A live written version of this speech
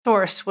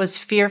Source was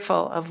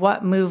fearful of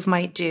what Move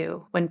might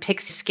do when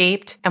Pix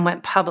escaped and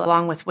went public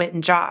along with Whit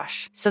and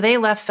Josh. So they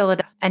left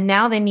Philadelphia, and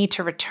now they need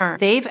to return.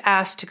 They've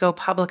asked to go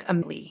public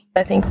immediately.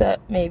 I think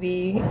that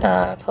maybe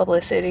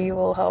publicity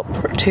will help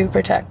to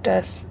protect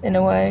us in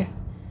a way,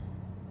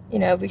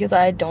 because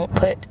I don't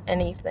put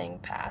anything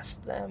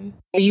past them.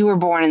 You were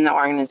born in the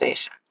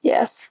organization.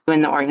 Yes.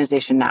 In the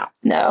organization now?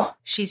 No.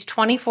 She's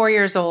 24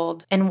 years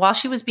old, and while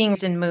she was being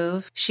in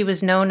Move, she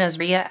was known as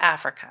Ria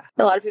Africa.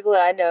 A lot of people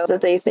that I know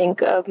that they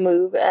think of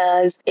Move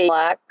as a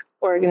Black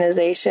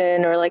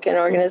organization or like an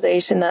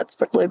organization that's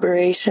for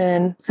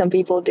liberation. Some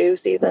people do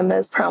see them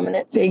as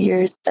prominent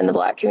figures in the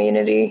Black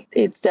community.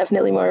 It's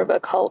definitely more of a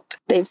cult.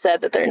 They've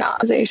said that they're not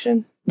an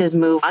organization. Does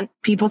Move want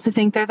people to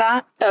think they're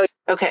that? Oh,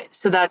 okay.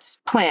 So that's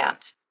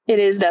planned. It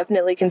is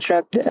definitely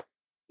constructed.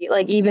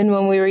 Like, even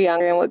when we were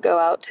younger and would go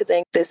out to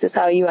think this is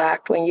how you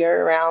act when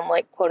you're around,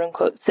 like, quote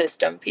unquote,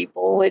 system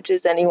people, which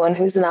is anyone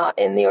who's not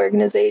in the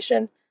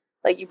organization.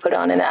 Like, you put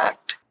on an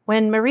act.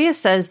 When Maria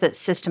says that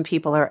system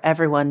people are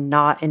everyone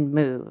not in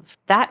Move,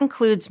 that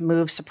includes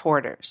Move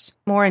supporters.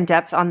 More in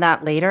depth on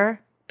that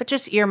later, but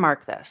just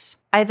earmark this.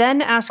 I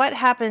then ask, what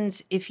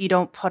happens if you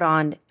don't put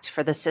on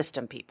for the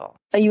system people?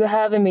 You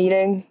have a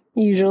meeting,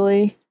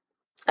 usually.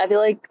 I feel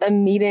like a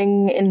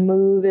meeting in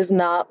Move is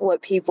not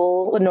what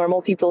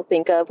normal people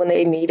think of when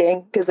they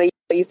meeting, because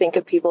you think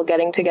of people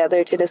getting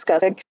together to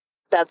discuss it.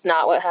 That's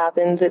not what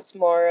happens. It's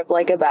more of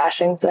like a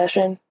bashing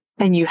session.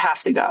 And you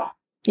have to go.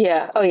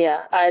 Yeah. Oh,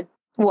 yeah. I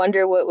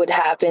wonder what would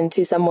happen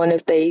to someone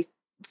if they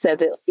said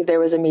that there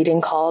was a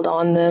meeting called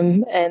on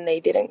them and they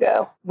didn't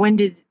go. When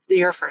did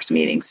your first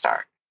meeting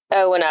start?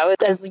 Oh, when I was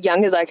as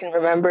young as I can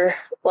remember,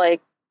 like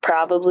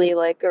probably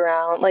like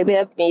around, like they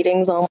have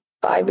meetings on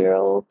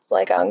 5-year-olds,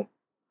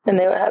 and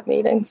they would have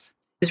meetings.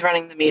 Who's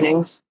running the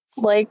meetings?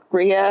 Like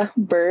Ria,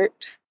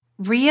 Bert.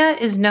 Ria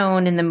is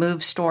known in the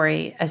Move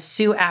story as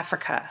Sue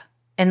Africa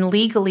and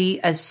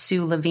legally as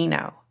Sue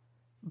Levino.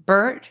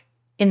 Bert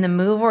in the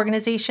Move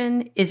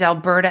organization is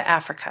Alberta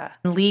Africa,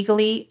 and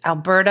legally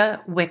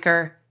Alberta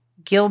Wicker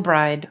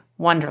Gilbride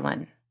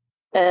Wonderland.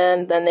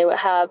 And then they would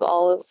have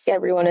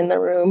everyone in the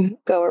room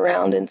go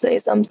around and say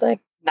something.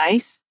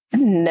 Nice?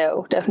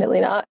 No, definitely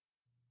not.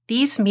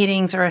 These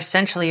meetings are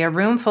essentially a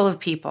room full of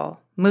people,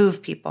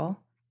 Move people,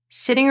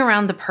 sitting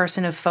around the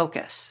person of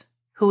focus,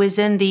 who is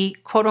in the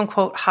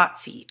quote-unquote hot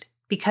seat,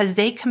 because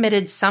they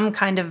committed some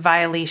kind of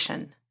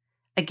violation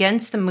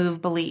against the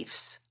Move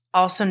beliefs,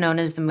 also known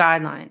as the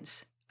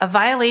guidelines. A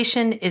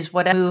violation is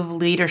what a Move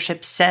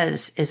leadership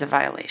says is a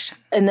violation.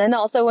 And then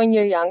also when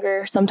you're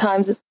younger,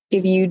 sometimes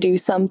if you do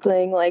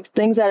something like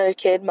things that a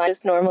kid might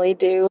just normally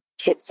do,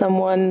 hit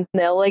someone,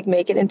 they'll like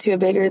make it into a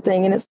bigger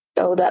thing. And it's,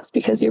 oh, that's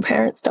because your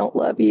parents don't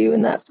love you.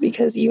 And that's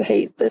because you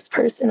hate this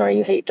person or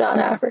you hate John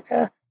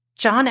Africa.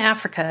 John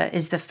Africa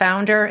is the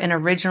founder and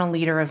original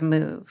leader of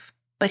Move,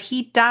 but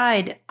he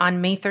died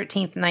on May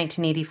 13th,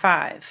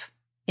 1985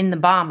 in the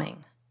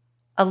bombing,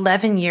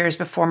 11 years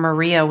before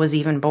Maria was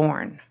even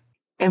born.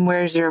 And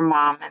where's your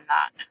mom in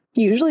that?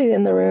 Usually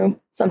in the room,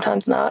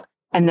 sometimes not.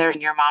 And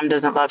your mom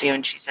doesn't love you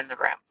and she's in the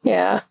room.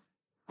 Yeah.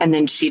 And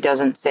then she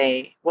doesn't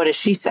say, what does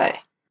she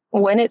say?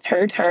 When it's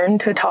her turn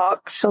to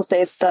talk, she'll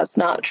say that's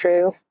not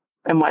true.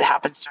 And what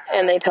happens to her?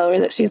 And they tell her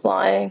that she's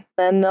lying.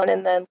 And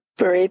then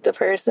berate the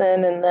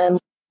person. And then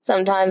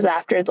sometimes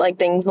after, like,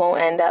 things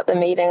won't end at the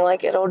meeting,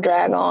 like it'll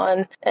drag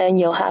on and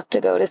you'll have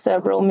to go to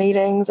several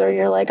meetings or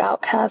you're like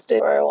outcasted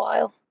for a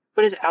while.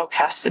 What does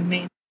outcasted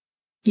mean?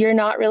 You're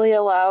not really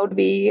allowed to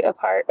be a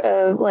part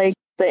of like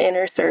the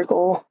inner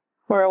circle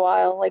for a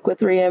while. Like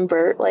with Ria and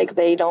Bert, like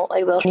they'll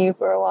show you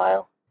for a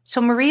while.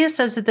 So Maria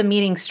says that the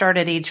meeting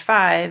started at age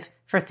 5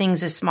 for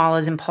things as small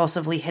as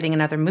impulsively hitting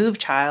another Move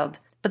child,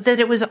 but that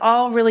it was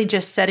all really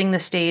just setting the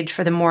stage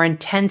for the more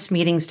intense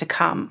meetings to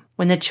come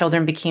when the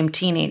children became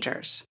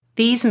teenagers.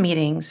 These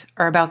meetings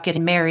are about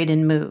getting married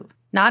in Move,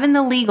 not in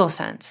the legal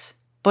sense,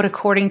 but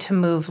according to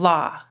Move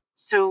law.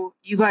 So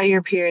you got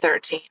your period at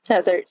 13.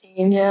 At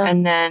 13, yeah.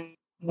 And then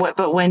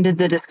but when did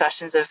the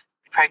discussions of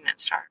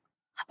pregnant start?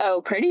 Oh,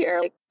 pretty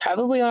early.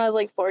 Probably when I was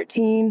like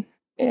 14.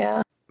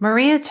 Yeah.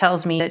 Maria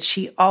tells me that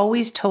she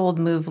always told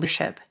Move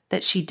leadership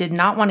that she did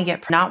not want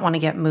to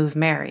get Move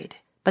married,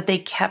 but they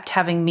kept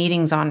having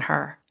meetings on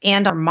her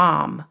and our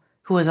mom,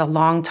 who was a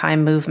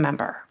longtime Move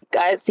member.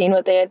 I had seen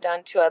what they had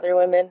done to other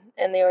women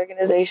in the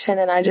organization,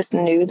 and I just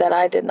knew that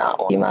I did not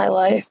want my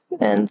life.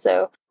 And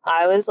so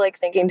I was like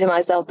thinking to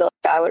myself that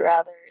I would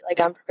rather,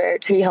 I'm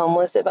prepared to be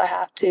homeless if I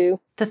have to.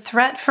 The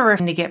threat for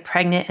women to get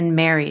pregnant and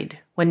married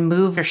when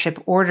Move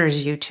leadership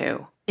orders you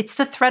to, it's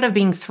the threat of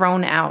being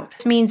thrown out.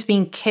 This means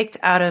being kicked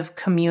out of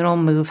communal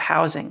Move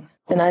housing.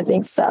 And I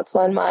think that's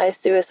when my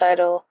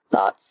suicidal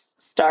thoughts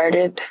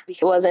started.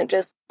 It wasn't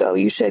just, oh,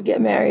 you should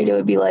get married. It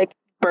would be like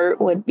Bert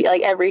would be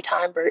like every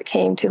time Bert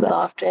came to the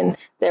Lofton,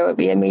 there would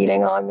be a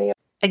meeting on me.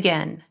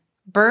 Again,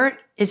 Bert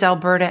is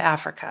Alberta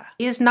Africa.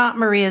 He is not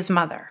Maria's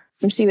mother.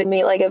 And she would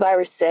meet, like if I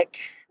were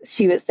sick,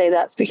 she would say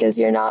that's because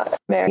you're not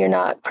married, you're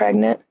not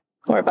pregnant.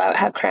 Or if I would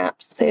have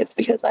cramps, say it's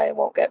because I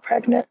won't get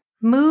pregnant.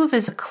 Move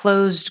is a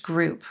closed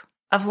group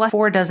of less than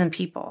 4 dozen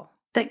people.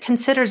 that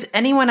considers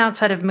anyone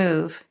outside of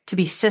MOVE to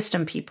be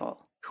system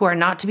people who are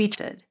not to be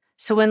trusted.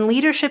 So when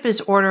leadership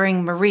is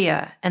ordering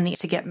Maria and the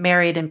to get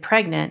married and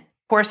pregnant,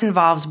 of course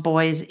involves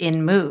boys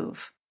in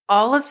MOVE.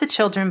 All of the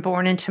children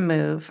born into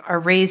MOVE are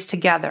raised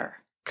together,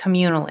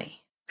 communally.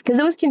 Because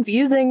it was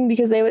confusing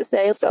because they would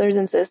say brothers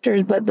and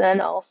sisters, but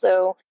then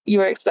also you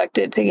were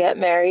expected to get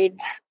married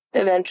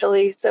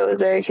eventually, so it was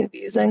very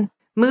confusing.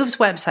 MOVE's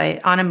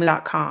website,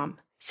 onamove.com,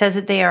 says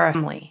that they are a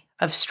family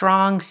of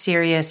strong,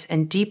 serious,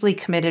 and deeply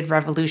committed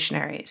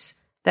revolutionaries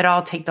that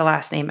all take the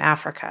last name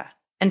Africa.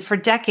 And for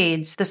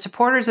decades, the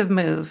supporters of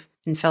MOVE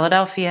in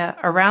Philadelphia,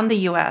 around the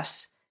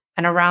U.S.,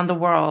 and around the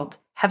world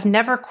have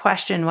never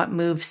questioned what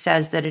MOVE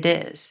says that it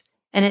is.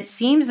 And it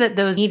seems that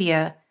those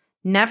media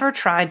never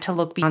tried to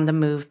look beyond the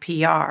MOVE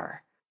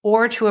PR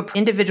or to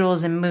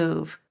individuals in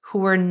MOVE who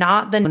were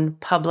not the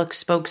public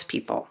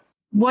spokespeople.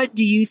 What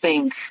do you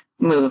think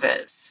MOVE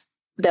is?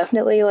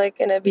 Definitely like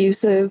an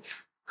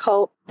abusive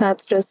cult.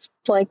 That's just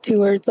like two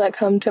words that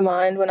come to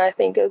mind when I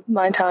think of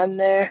my time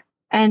there.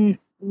 And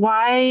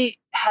why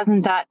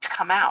hasn't that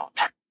come out?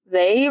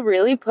 They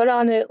really put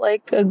on it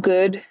like a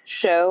good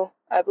show,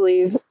 I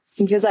believe.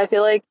 Because I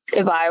feel like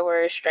if I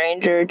were a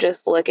stranger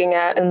just looking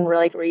at and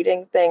like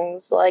reading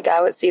things, like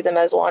I would see them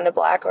as a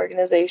Black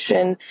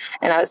organization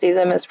and I would see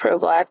them as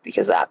pro-Black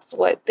because that's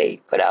what they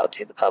put out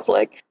to the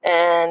public.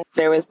 And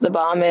there was the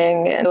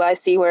bombing and I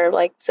see where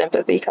like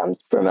sympathy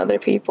comes from other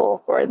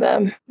people for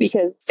them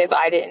because if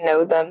I didn't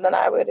know them, then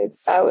I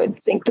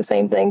would think the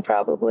same thing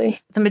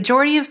probably. The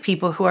majority of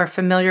people who are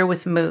familiar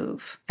with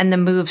MOVE and the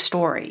MOVE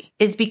story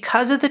is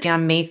because of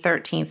on May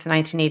 13th,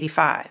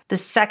 1985, the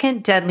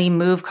second deadly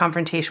MOVE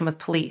confrontation with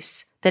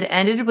police that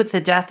ended with the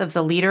death of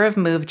the leader of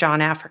MOVE,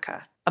 John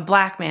Africa, a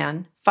Black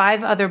man,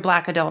 5 other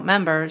Black adult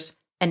members,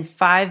 and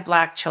 5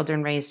 Black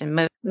children raised in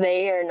MOVE.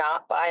 They are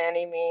not by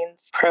any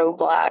means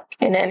pro-Black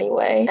in any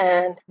way,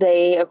 and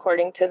they,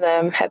 according to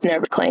them, have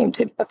never claimed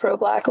to be a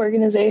pro-Black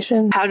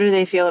organization. How do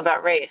they feel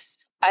about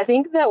race? I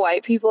think that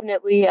white people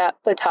definitely at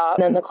the top,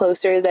 and then the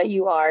closer that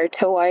you are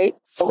to white,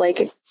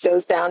 like it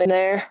goes down in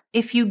there.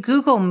 If you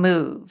Google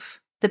MOVE,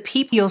 the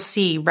people you'll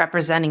see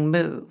representing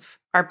MOVE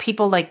are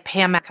people like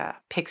Pam Africa,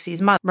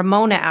 Pixie's mother,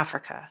 Ramona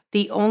Africa,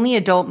 the only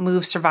adult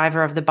MOVE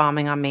survivor of the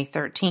bombing on May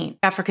 13th,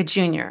 Africa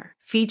Jr.,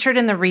 featured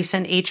in the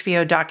recent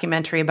HBO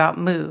documentary about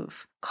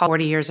MOVE called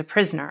 40 Years a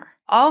Prisoner.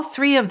 All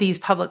 3 of these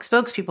public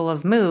spokespeople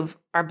of MOVE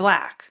are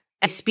Black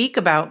and speak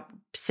about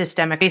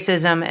systemic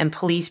racism and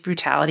police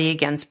brutality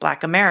against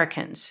Black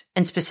Americans,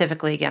 and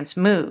specifically against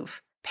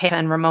MOVE. Pam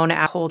and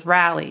Ramona hold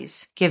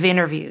rallies, give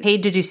interviews,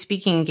 paid to do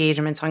speaking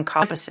engagements on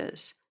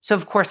campuses. So,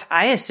 of course,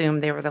 I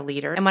assumed they were the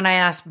leader. And when I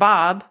asked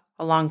Bob,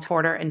 a long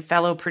supporter and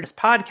fellow producer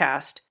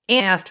podcast,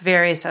 and asked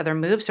various other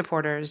MOVE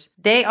supporters,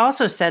 they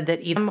also said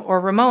that either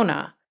or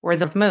Ramona were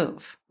the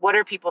MOVE. What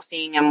are people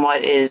seeing and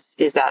what is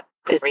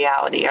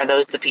reality? Are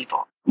those the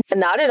people?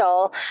 Not at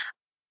all.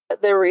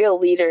 The real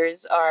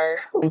leaders are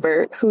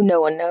Bert, who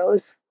no one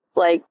knows.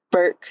 Like,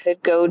 Bert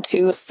could go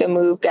to the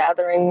MOVE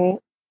gathering,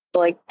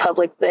 like,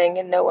 public thing,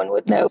 and no one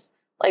would know.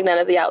 Like, none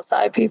of the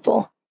outside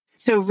people.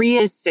 So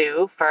Rhea is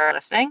Sue for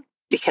listening,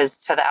 because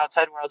to the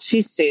outside world,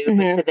 she's Sue,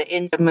 but to the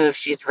inside MOVE,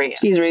 she's Rhea.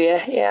 She's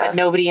Rhea, yeah. But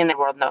nobody in the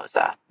world knows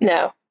that.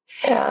 No,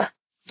 yeah.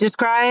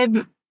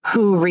 Describe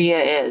who Rhea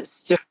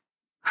is, just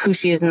who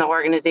she is in the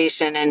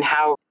organization, and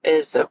how it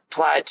is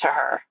applied to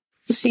her.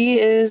 She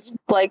is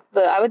like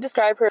I would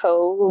describe her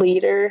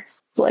co-leader,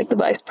 like the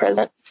vice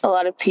president. A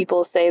lot of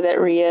people say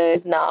that Rhea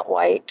is not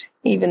white,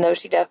 even though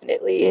she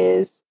definitely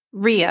is.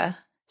 Rhea,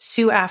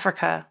 Sue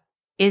Africa,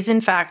 is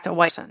in fact a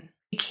white person.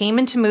 She came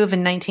into MOVE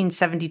in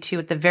 1972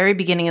 at the very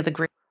beginning of the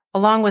group,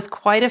 along with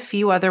quite a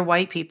few other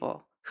white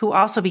people who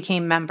also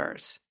became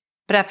members.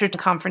 But after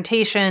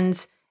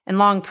confrontations and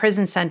long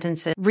prison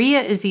sentences,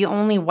 Rhea is the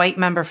only white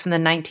member from the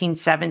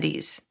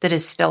 1970s that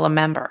is still a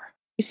member.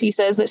 She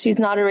says that she's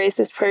not a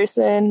racist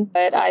person,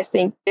 but I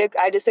think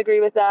I disagree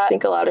with that. I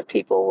think a lot of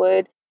people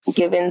would,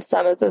 given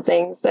some of the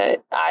things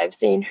that I've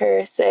seen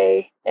her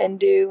say and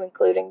do,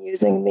 including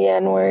using the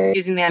N-word.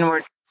 Using the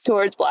N-word.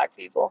 Towards Black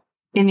people.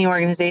 In the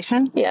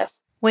organization? Yes.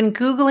 When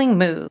Googling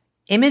MOVE,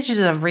 images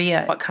of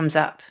Rhea what comes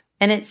up,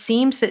 and it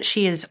seems that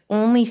she is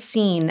only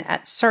seen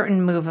at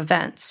certain MOVE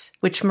events,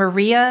 which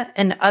Maria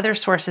and other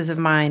sources of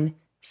mine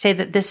say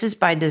that this is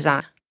by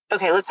design.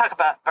 Okay, let's talk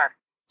about Bert.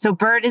 So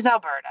Bert is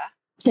Alberta.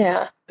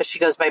 Yeah. But she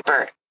goes by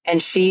Bert. And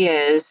she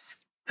is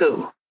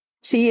who?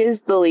 She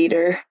is the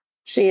leader.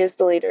 She is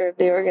the leader of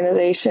the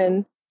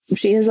organization.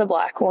 She is a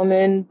Black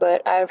woman,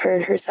 but I've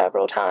heard her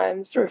several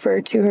times refer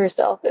to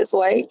herself as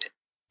white.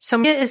 So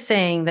Maria is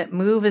saying that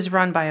MOVE is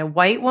run by a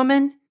white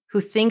woman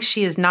who thinks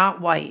she is not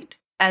white,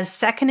 as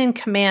second in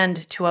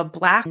command to a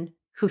Black woman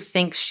who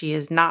thinks she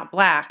is not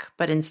Black,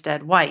 but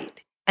instead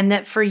white. And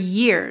that for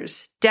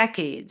years,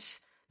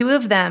 decades, 2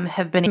 of them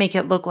have been make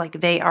it look like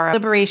they are a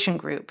liberation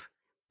group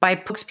by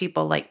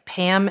spokespeople like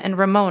Pam and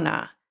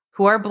Ramona,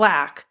 who are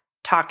Black,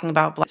 talking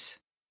about Blacks.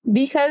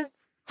 Because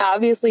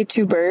obviously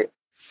to Bert,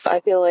 I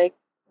feel like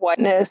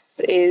whiteness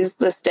is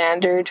the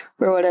standard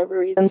for whatever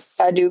reason.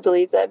 I do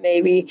believe that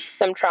maybe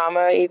some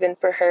trauma, even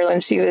for her when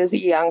she was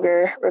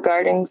younger,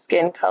 regarding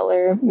skin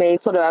color,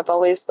 maybe what I've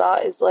always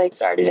thought is like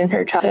started in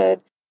her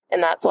childhood.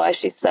 And that's why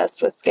she's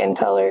obsessed with skin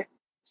color.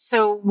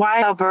 So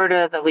why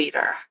Alberta the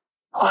leader?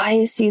 Why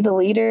is she the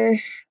leader?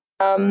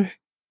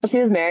 She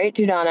was married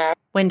to John Africa.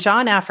 When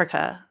John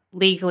Africa,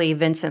 legally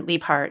Vincent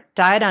Leaphart,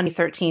 died on May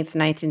 13th,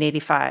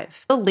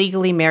 1985, still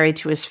legally married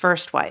to his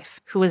first wife,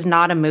 who was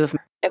not a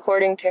movement.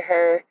 According to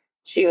her,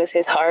 she was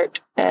his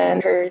heart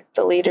and her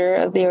the leader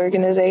of the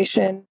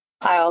organization.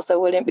 I also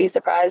wouldn't be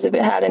surprised if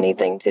it had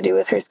anything to do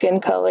with her skin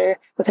color,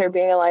 with her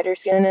being a lighter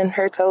skin and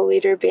her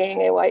co-leader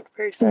being a white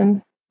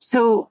person.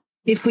 So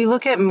if we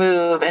look at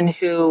MOVE and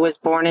who was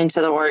born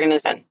into the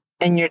organization,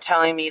 and you're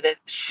telling me that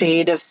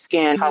shade of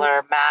skin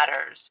color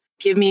matters,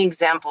 give me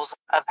examples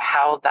of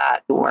how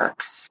that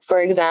works. For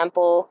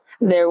example,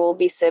 there will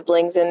be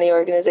siblings in the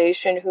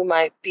organization who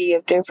might be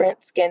of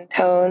different skin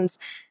tones,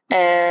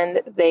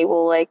 and they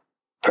will, like,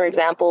 for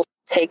example,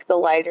 take the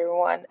lighter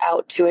one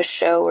out to a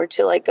show or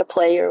to like a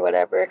play or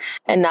whatever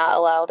and not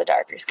allow the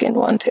darker skinned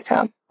one to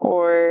come.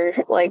 Or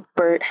like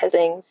Bert has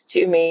things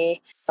to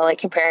me, like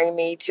comparing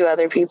me to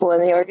other people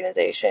in the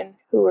organization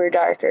who were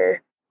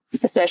darker,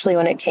 especially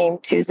when it came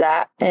to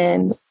Zach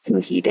and who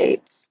he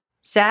dates.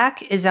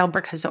 Zach is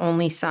Alberta's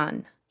only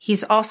son.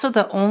 He's also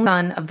the only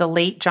son of the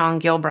late John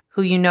Gilbride,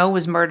 who you know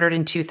was murdered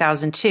in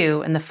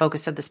 2002 and the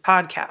focus of this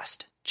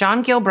podcast.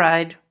 John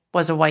Gilbride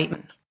was a white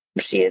man.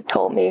 She had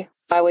told me,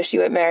 I wish you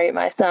would marry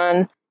my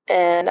son.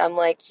 And I'm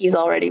like, he's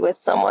already with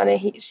someone.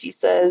 And she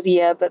says,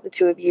 yeah, but the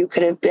two of you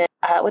could have been,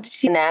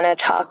 banana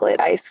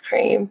chocolate ice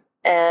cream.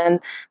 And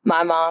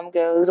my mom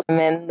goes,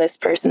 and this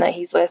person that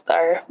he's with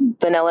are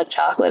vanilla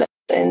chocolate.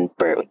 And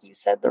Bert, you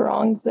said the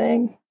wrong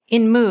thing.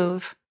 In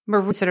MOVE,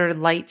 Marie was considered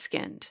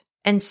light-skinned.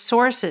 And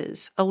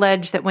sources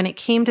allege that when it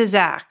came to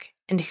Zach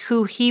and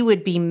who he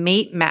would be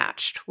mate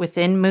matched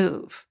within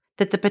MOVE,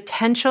 that the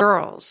potential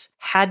girls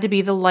had to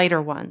be the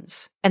lighter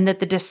ones, and that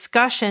the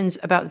discussions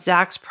about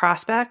Zach's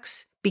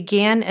prospects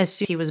began as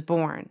soon as he was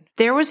born.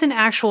 There was an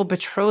actual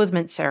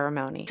betrothment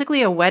ceremony,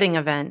 basically a wedding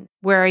event,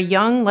 where a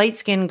young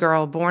light-skinned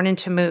girl born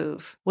into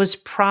MOVE was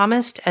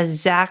promised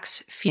as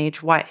Zach's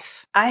teenage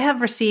wife. I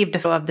have received a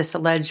photo of this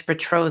alleged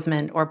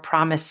betrothment or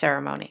promise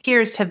ceremony. It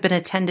appears to have been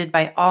attended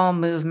by all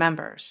MOVE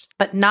members,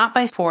 but not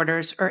by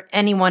supporters or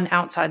anyone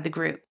outside the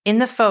group. In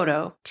the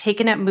photo,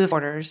 taken at MOVE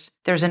quarters,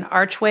 there's an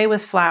archway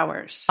with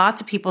flowers,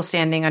 lots of people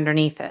standing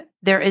underneath it.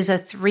 There is a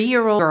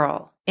 3-year-old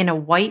girl in a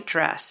white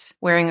dress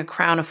wearing a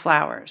crown of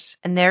flowers.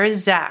 And there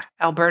is Zach,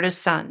 Alberta's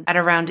son, at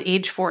around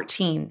age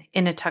 14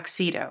 in a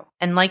tuxedo.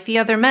 And like the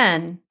other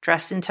men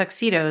dressed in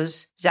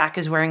tuxedos, Zach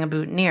is wearing a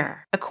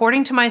boutonniere.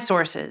 According to my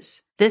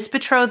sources, this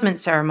betrothment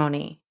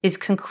ceremony is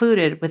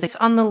concluded with a kiss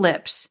on the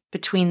lips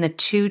between the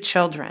two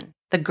children,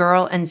 the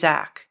girl and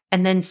Zach,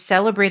 and then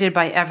celebrated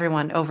by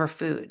everyone over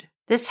food.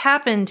 This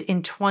happened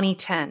in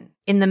 2010,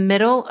 in the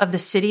middle of the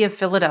city of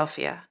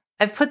Philadelphia.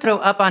 I've put the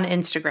photo up on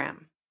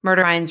Instagram,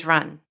 Murder Minds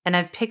Run, and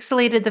I've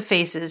pixelated the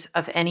faces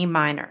of any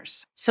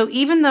minors. So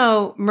even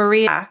though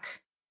Maria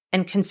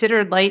and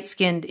considered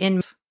light-skinned in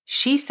MOVE,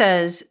 she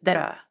says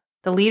that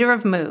the leader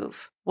of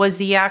MOVE was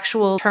the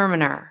actual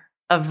determiner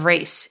of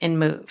race in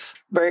MOVE.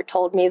 Bert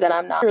told me that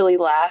I'm not really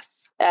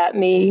laughs at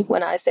me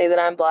when I say that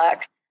I'm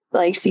black.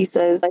 Like she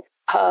says, like,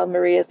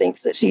 Maria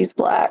thinks that she's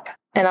black.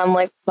 And I'm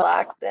like,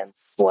 black, then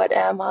what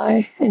am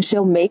I? And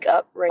she'll make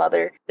up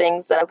other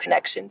things that I have a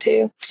connection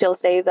to. She'll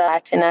say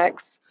that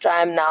Latinx, which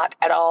I'm not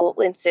at all,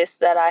 insists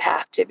that I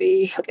have to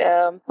be.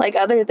 Like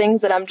other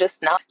things that I'm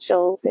just not.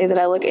 She'll say that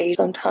I look Asian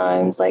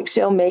sometimes. Like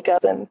she'll make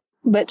up,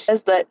 but she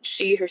says that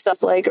she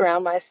herself, like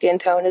around my skin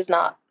tone, is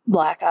not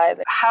black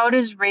either. How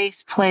does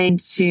race play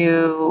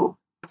into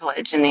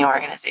privilege in the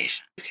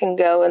organization? You can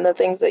go in the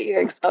things that you're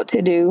expected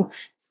to do.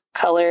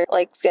 Color,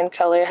 like skin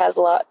color, has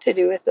a lot to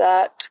do with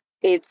that.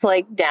 It's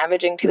like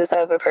damaging to this type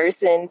of a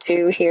person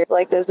to hear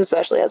like this,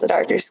 especially as a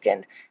darker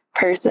skinned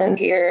person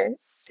to hear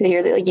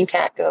that like you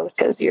can't go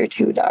because you're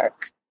too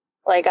dark.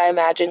 Like I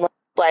imagine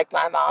like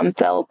my mom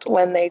felt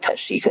when they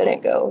touched, she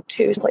couldn't go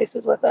to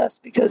places with us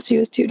because she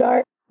was too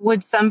dark.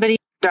 Would somebody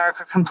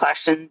darker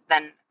complexion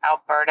than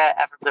Alberta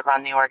ever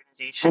run the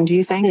organization, do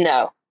you think?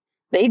 No.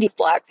 They teach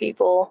black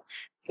people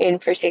in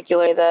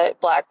particular that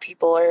black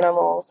people are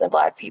animals and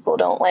black people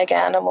don't like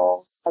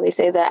animals. They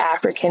say that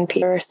African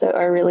people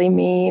are really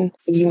mean.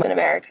 You're in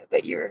America,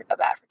 but you're of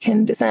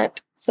African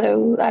descent.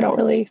 So I don't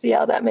really see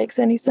how that makes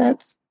any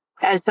sense.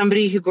 As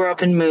somebody who grew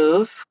up in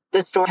MOVE,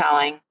 the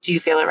storytelling, do you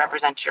feel it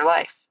represents your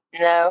life?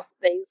 No,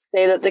 they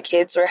say that the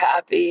kids were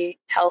happy,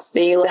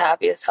 healthy,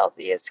 the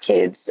healthiest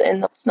kids.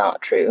 And that's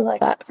not true like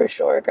that for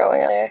sure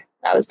growing up there.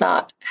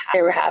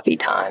 There were happy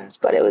times,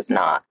 but it was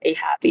not a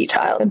happy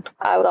childhood.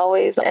 I was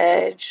always on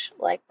edge.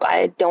 Like,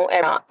 I don't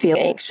ever not feel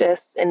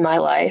anxious in my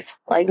life,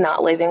 like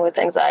not living with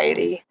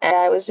anxiety. And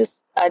it was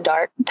just a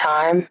dark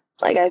time.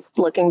 Like,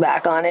 looking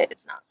back on it,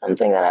 it's not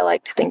something that I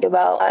like to think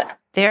about.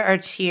 There are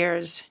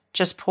tears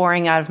just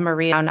pouring out of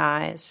Maria's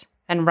eyes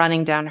and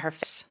running down her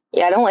face.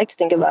 Yeah, I don't like to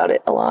think about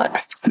it a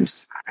lot. I'm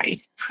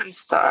sorry. I'm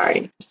sorry.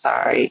 I'm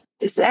sorry.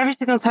 This every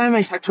single time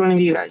I talk to one of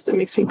you guys, it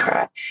makes me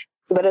cry.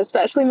 But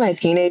especially my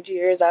teenage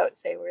years, I would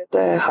say were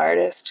the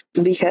hardest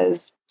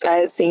because I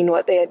had seen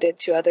what they had did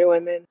to other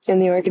women in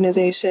the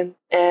organization.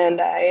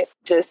 And I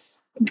just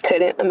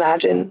couldn't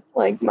imagine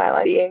like my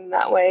life being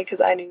that way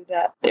because I knew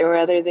that there were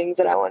other things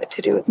that I wanted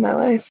to do with my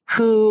life.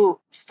 Who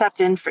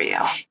stepped in for you?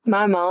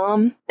 My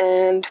mom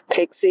and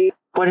Pixie.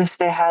 What if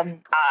they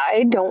hadn't?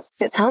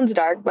 It sounds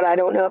dark, but I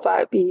don't know if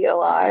I'd be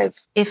alive.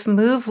 If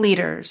MOVE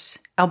leaders,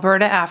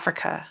 Alberta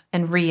Africa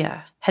and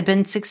Ria, had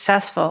been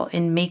successful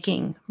in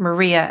making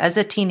Maria as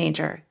a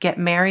teenager get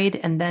married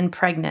and then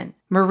pregnant,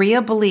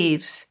 Maria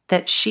believes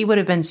that she would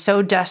have been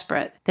so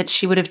desperate that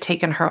she would have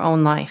taken her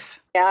own life.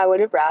 Yeah, I would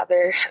have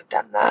rather have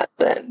done that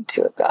than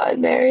to have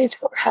gotten married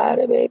or had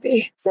a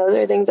baby. Those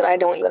are things that I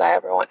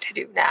ever want to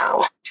do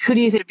now. Who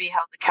do you think would be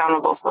held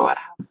accountable for what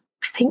happened?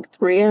 I think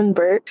Ria and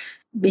Bert.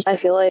 I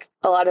feel like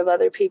a lot of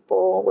other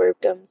people were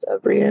victims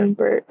of Ria and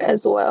Bert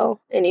as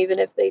well. And even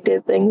if they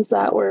did things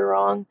that were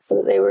wrong,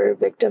 they were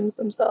victims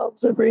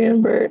themselves of Ria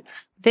and Bert.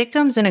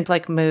 Victims in a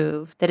like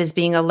MOVE that is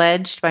being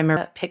alleged by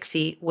Maria,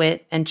 Pixie,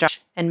 Whit, and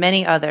Josh, and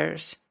many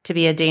others to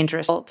be a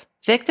dangerous cult.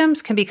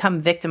 Victims can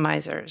become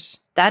victimizers.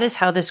 That is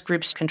how this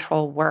group's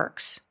control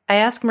works. I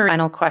ask Maria a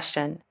final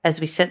question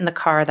as we sit in the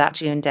car that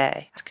June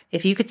day.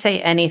 If you could say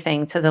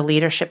anything to the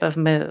leadership of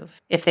MOVE,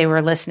 if they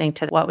were listening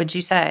to, what would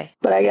you say?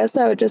 But I guess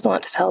I would just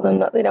want to tell them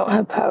that they don't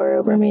have power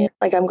over me.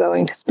 Like I'm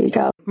going to speak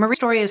out. Maria's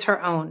story is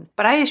her own,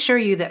 but I assure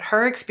you that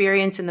her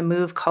experience in the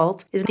MOVE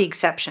cult is the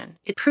exception.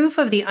 Proof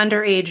of the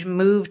underage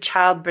MOVE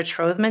child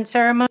betrothment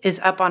ceremony is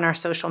up on our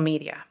social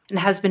media and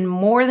has been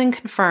more than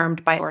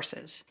confirmed by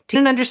sources. To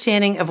get an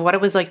understanding of what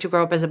it was like to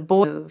grow up as a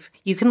boy MOVE,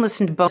 you can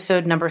listen to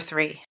episode number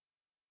 3.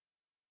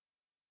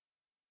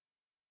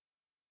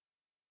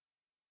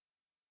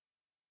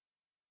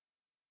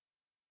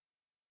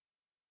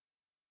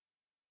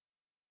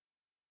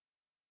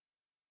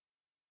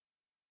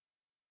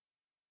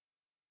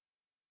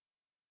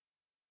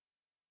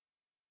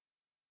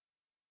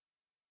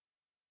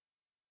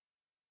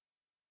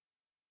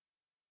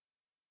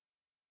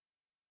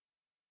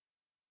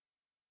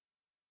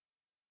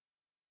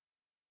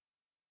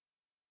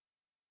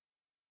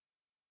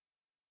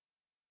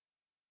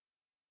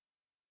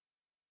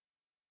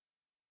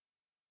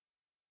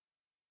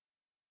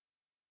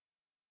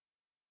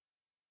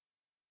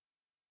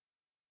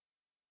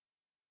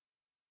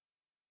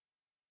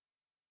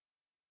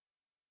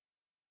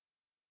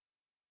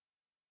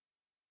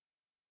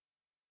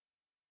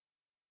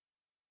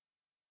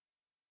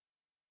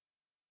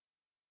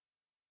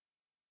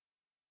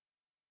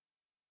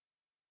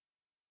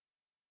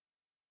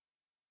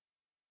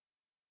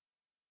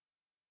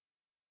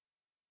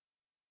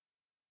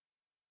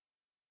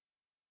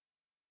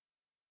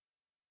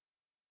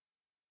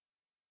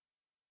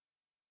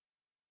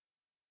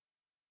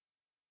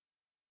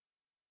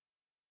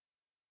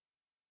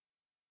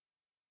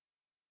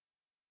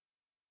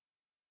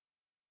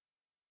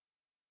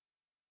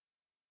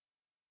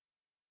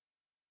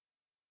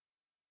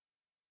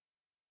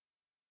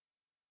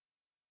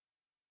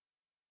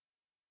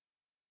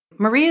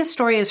 Maria's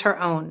story is her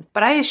own,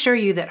 but I assure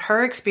you that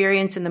her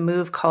experience in the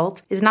MOVE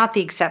cult is not the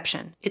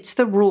exception. It's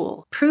the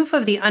rule. Proof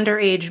of the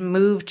underage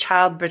MOVE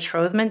child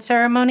betrothment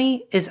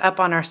ceremony is up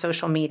on our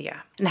social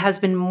media and has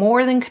been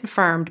more than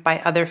confirmed by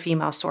other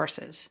female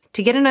sources.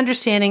 To get an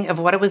understanding of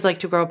what it was like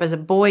to grow up as a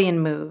boy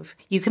in MOVE,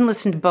 you can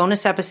listen to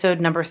bonus episode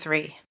number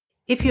 3.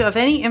 If you have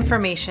any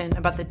information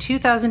about the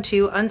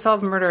 2002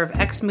 unsolved murder of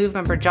ex-MOVE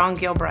member John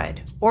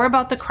Gilbride or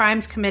about the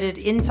crimes committed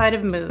inside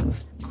of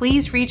MOVE,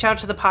 please reach out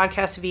to the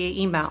podcast via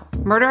email,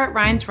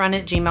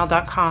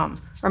 murder@rynsrun@gmail.com,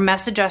 or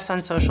message us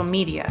on social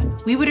media.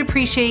 We would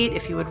appreciate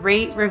if you would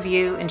rate,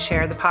 review, and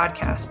share the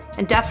podcast.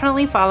 And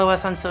definitely follow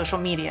us on social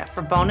media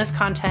for bonus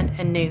content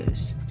and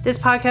news. This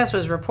podcast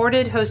was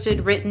reported,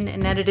 hosted, written,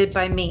 and edited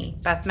by me,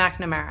 Beth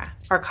McNamara.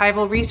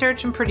 Archival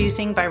research and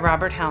producing by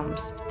Robert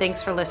Helms.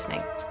 Thanks for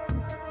listening.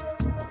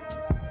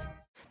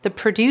 The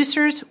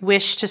producers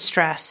wish to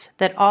stress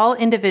that all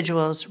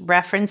individuals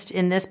referenced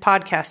in this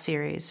podcast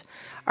series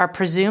are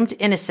presumed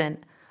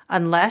innocent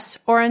unless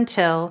or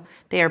until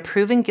they are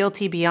proven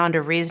guilty beyond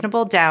a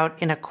reasonable doubt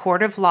in a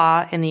court of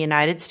law in the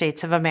United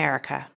States of America.